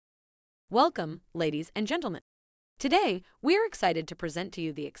Welcome, ladies and gentlemen. Today, we are excited to present to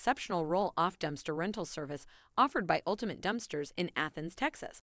you the exceptional roll-off dumpster rental service offered by Ultimate Dumpsters in Athens,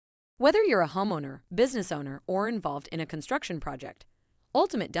 Texas. Whether you're a homeowner, business owner, or involved in a construction project,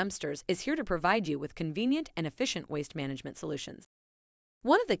 Ultimate Dumpsters is here to provide you with convenient and efficient waste management solutions.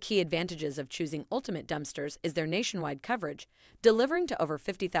 One of the key advantages of choosing Ultimate Dumpsters is their nationwide coverage, delivering to over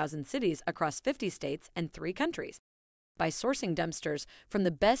 50,000 cities across 50 states and 3 countries. By sourcing dumpsters from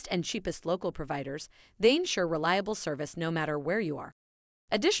the best and cheapest local providers, they ensure reliable service no matter where you are.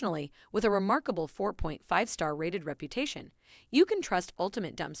 Additionally, with a remarkable 4.5-star rated reputation, you can trust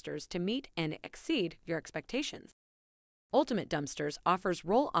Ultimate Dumpsters to meet and exceed your expectations. Ultimate Dumpsters offers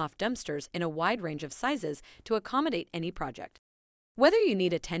roll-off dumpsters in a wide range of sizes to accommodate any project. Whether you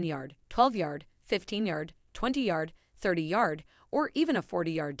need a 10-yard, 12-yard, 15-yard, 20-yard, 30-yard, or even a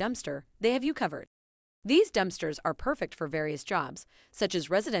 40-yard dumpster, they have you covered. These dumpsters are perfect for various jobs, such as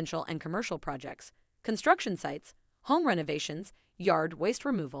residential and commercial projects, construction sites, home renovations, yard waste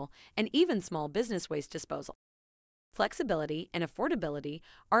removal, and even small business waste disposal. Flexibility and affordability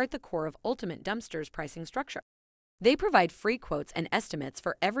are at the core of Ultimate Dumpsters' pricing structure. They provide free quotes and estimates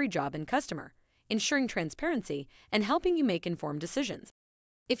for every job and customer, ensuring transparency and helping you make informed decisions.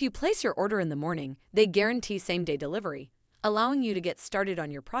 If you place your order in the morning, they guarantee same-day delivery, allowing you to get started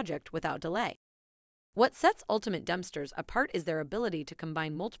on your project without delay. What sets Ultimate Dumpsters apart is their ability to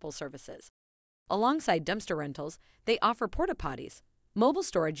combine multiple services. Alongside dumpster rentals, they offer porta potties, mobile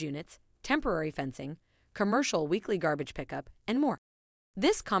storage units, temporary fencing, commercial weekly garbage pickup, and more.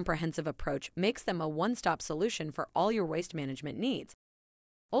 This comprehensive approach makes them a one-stop solution for all your waste management needs.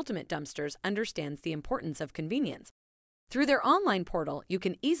 Ultimate Dumpsters understands the importance of convenience. Through their online portal, you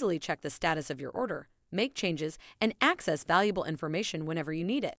can easily check the status of your order, make changes, and access valuable information whenever you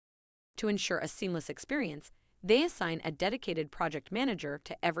need it. To ensure a seamless experience, they assign a dedicated project manager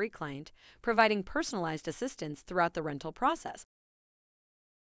to every client, providing personalized assistance throughout the rental process.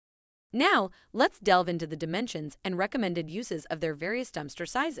 Now, let's delve into the dimensions and recommended uses of their various dumpster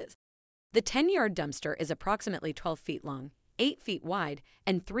sizes. The 10-yard dumpster is approximately 12 feet long, 8 feet wide,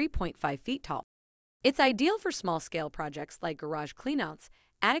 and 3.5 feet tall. It's ideal for small-scale projects like garage cleanouts,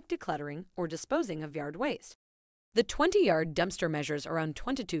 attic decluttering, or disposing of yard waste. The 20-yard dumpster measures around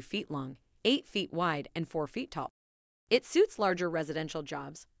 22 feet long, 8 feet wide, and 4 feet tall. It suits larger residential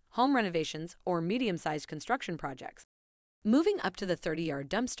jobs, home renovations, or medium-sized construction projects. Moving up to the 30-yard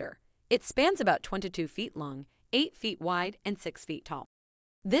dumpster, it spans about 22 feet long, 8 feet wide, and 6 feet tall.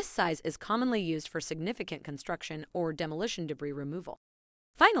 This size is commonly used for significant construction or demolition debris removal.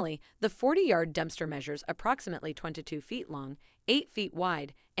 Finally, the 40-yard dumpster measures approximately 22 feet long, 8 feet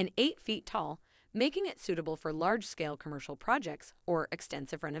wide, and 8 feet tall, making it suitable for large-scale commercial projects or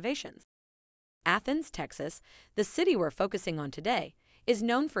extensive renovations. Athens, Texas, the city we're focusing on today, is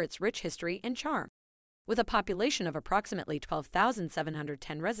known for its rich history and charm. With a population of approximately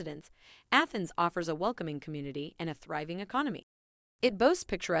 12,710 residents, Athens offers a welcoming community and a thriving economy. It boasts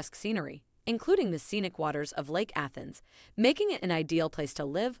picturesque scenery, including the scenic waters of Lake Athens, making it an ideal place to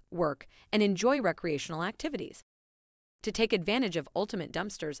live, work, and enjoy recreational activities. To take advantage of Ultimate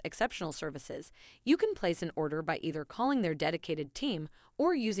Dumpsters' exceptional services, you can place an order by either calling their dedicated team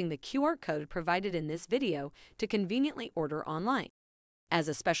or using the QR code provided in this video to conveniently order online. As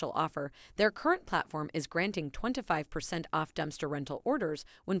a special offer, their current platform is granting 25% off dumpster rental orders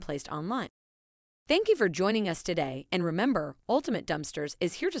when placed online. Thank you for joining us today, and remember, Ultimate Dumpsters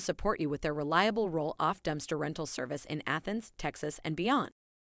is here to support you with their reliable roll-off dumpster rental service in Athens, Texas, and beyond.